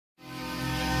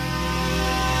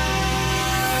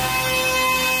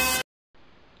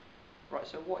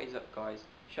so what is up guys,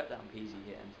 Shutdown PZ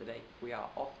here, and today we are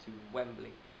off to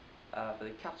Wembley for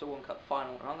the Capital One Cup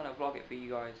final, and I'm going to vlog it for you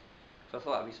guys, so I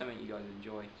thought that would be something you guys would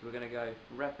enjoy. So we're going to go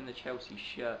repping the Chelsea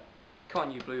shirt. Come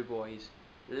on you blue boys,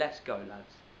 let's go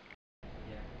lads.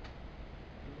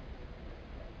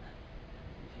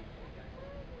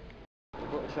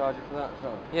 I've got a charger for that as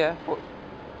well. Yeah. What?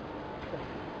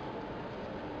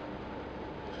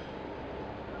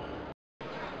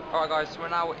 Alright guys, so we're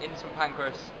now in St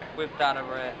Pancras with Dan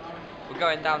over here. We're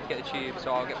going down to get the tube,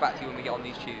 so I'll get back to you when we get on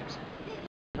these tubes.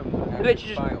 Literally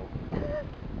just...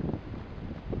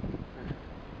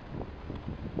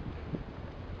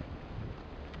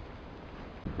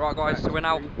 Right guys, so we're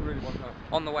now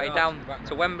on the way down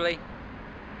to Wembley.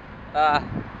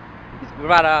 We've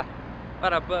had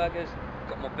our burgers,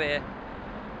 got my beer.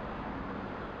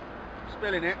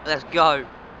 Spilling it. Let's go.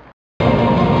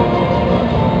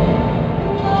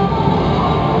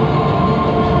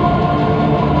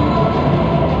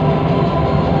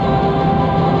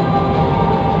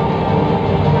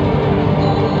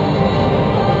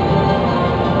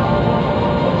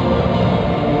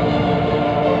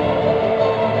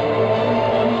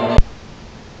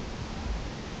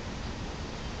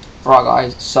 Right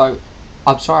guys, so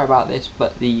I'm sorry about this,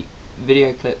 but the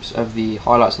video clips of the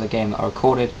highlights of the game that I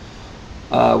recorded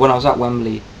when I was at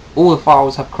Wembley, all the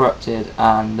files have corrupted,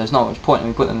 and there's not much point in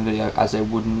me putting them in the video as it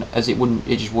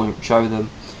just wouldn't show them.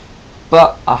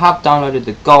 But I have downloaded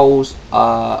the goals,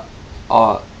 like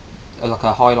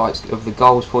a highlights of the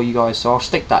goals for you guys, so I'll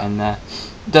stick that in there.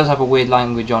 It does have a weird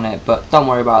language on it, but don't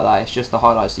worry about that. It's just the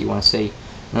highlights that you want to see,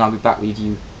 and I'll be back with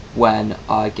you when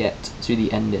I get to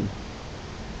the ending.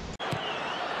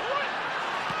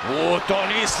 To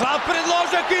ni slab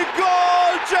predložek in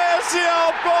gol Chelsea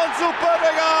ob koncu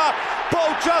prvega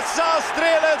polčasa,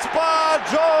 strelec pa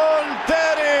John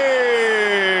Terry.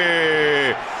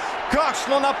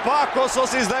 Kakšno napako so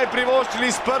si zdaj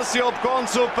privoščili Spursi ob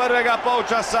koncu prvega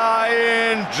polčasa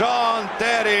in John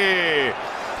Terry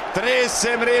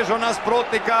trese mrežo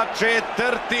nasprotnika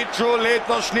četrtič v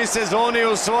letošnji sezoni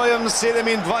v svojem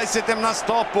 27.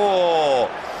 nastopu.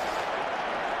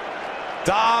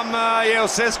 Tam je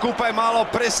vse skupaj malo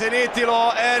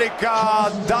presenetilo Erika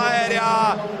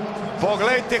Dierja.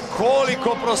 Poglejte,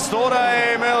 koliko prostora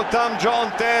je imel tam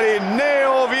John Terry.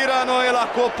 Neovirano je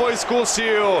lahko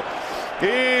poizkusil.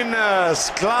 In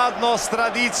skladno s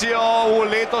tradicijo v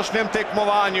letošnjem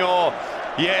tekmovanju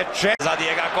je za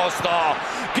Diego Costo,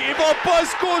 ki bo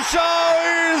poskušal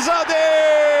in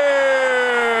zadev.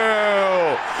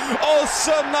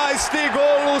 18.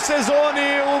 gol v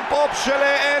sezoni ob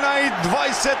šele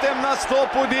 21.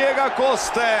 nastopu Diega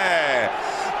Coste.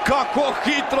 Kako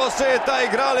hitro se je ta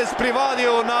igralec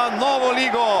privadil na novo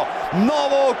ligo,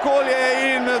 novo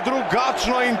okolje in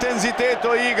drugačno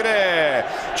intenziteto igre.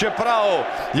 Čeprav,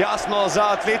 jasno,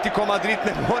 za Atletico Madrid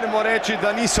ne moremo reči,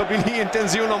 da niso bili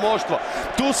intenzivno moštvo.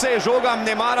 Tu se je žoga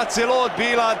nemara celo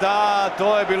odbila, da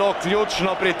to je bilo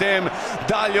ključno pri tem,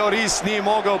 da Lloris ni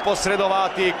mogel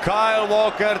posredovati. Kyle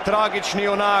Walker, tragični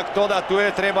junak, to da tu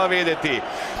je treba vedeti.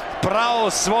 Prav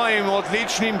s svojim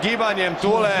odličnim gibanjem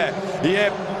tule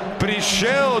je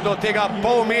prišel do tega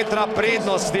pol metra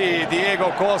prednosti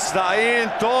Diego Costa in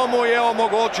to mu je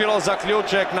omogočilo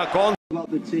zaključek na koncu.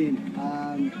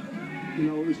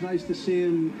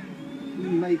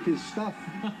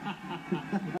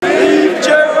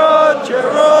 Gerard,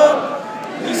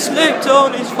 he slipped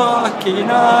on his fucking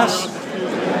ass.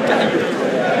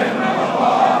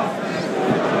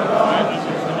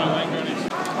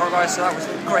 Guys, so that was a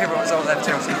great result there for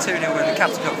Chelsea, 2-0 in the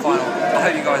Capital Cup final. I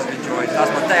hope you guys have enjoyed. That's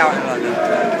my day out in London.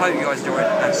 I hope you guys enjoyed,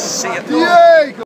 and see you.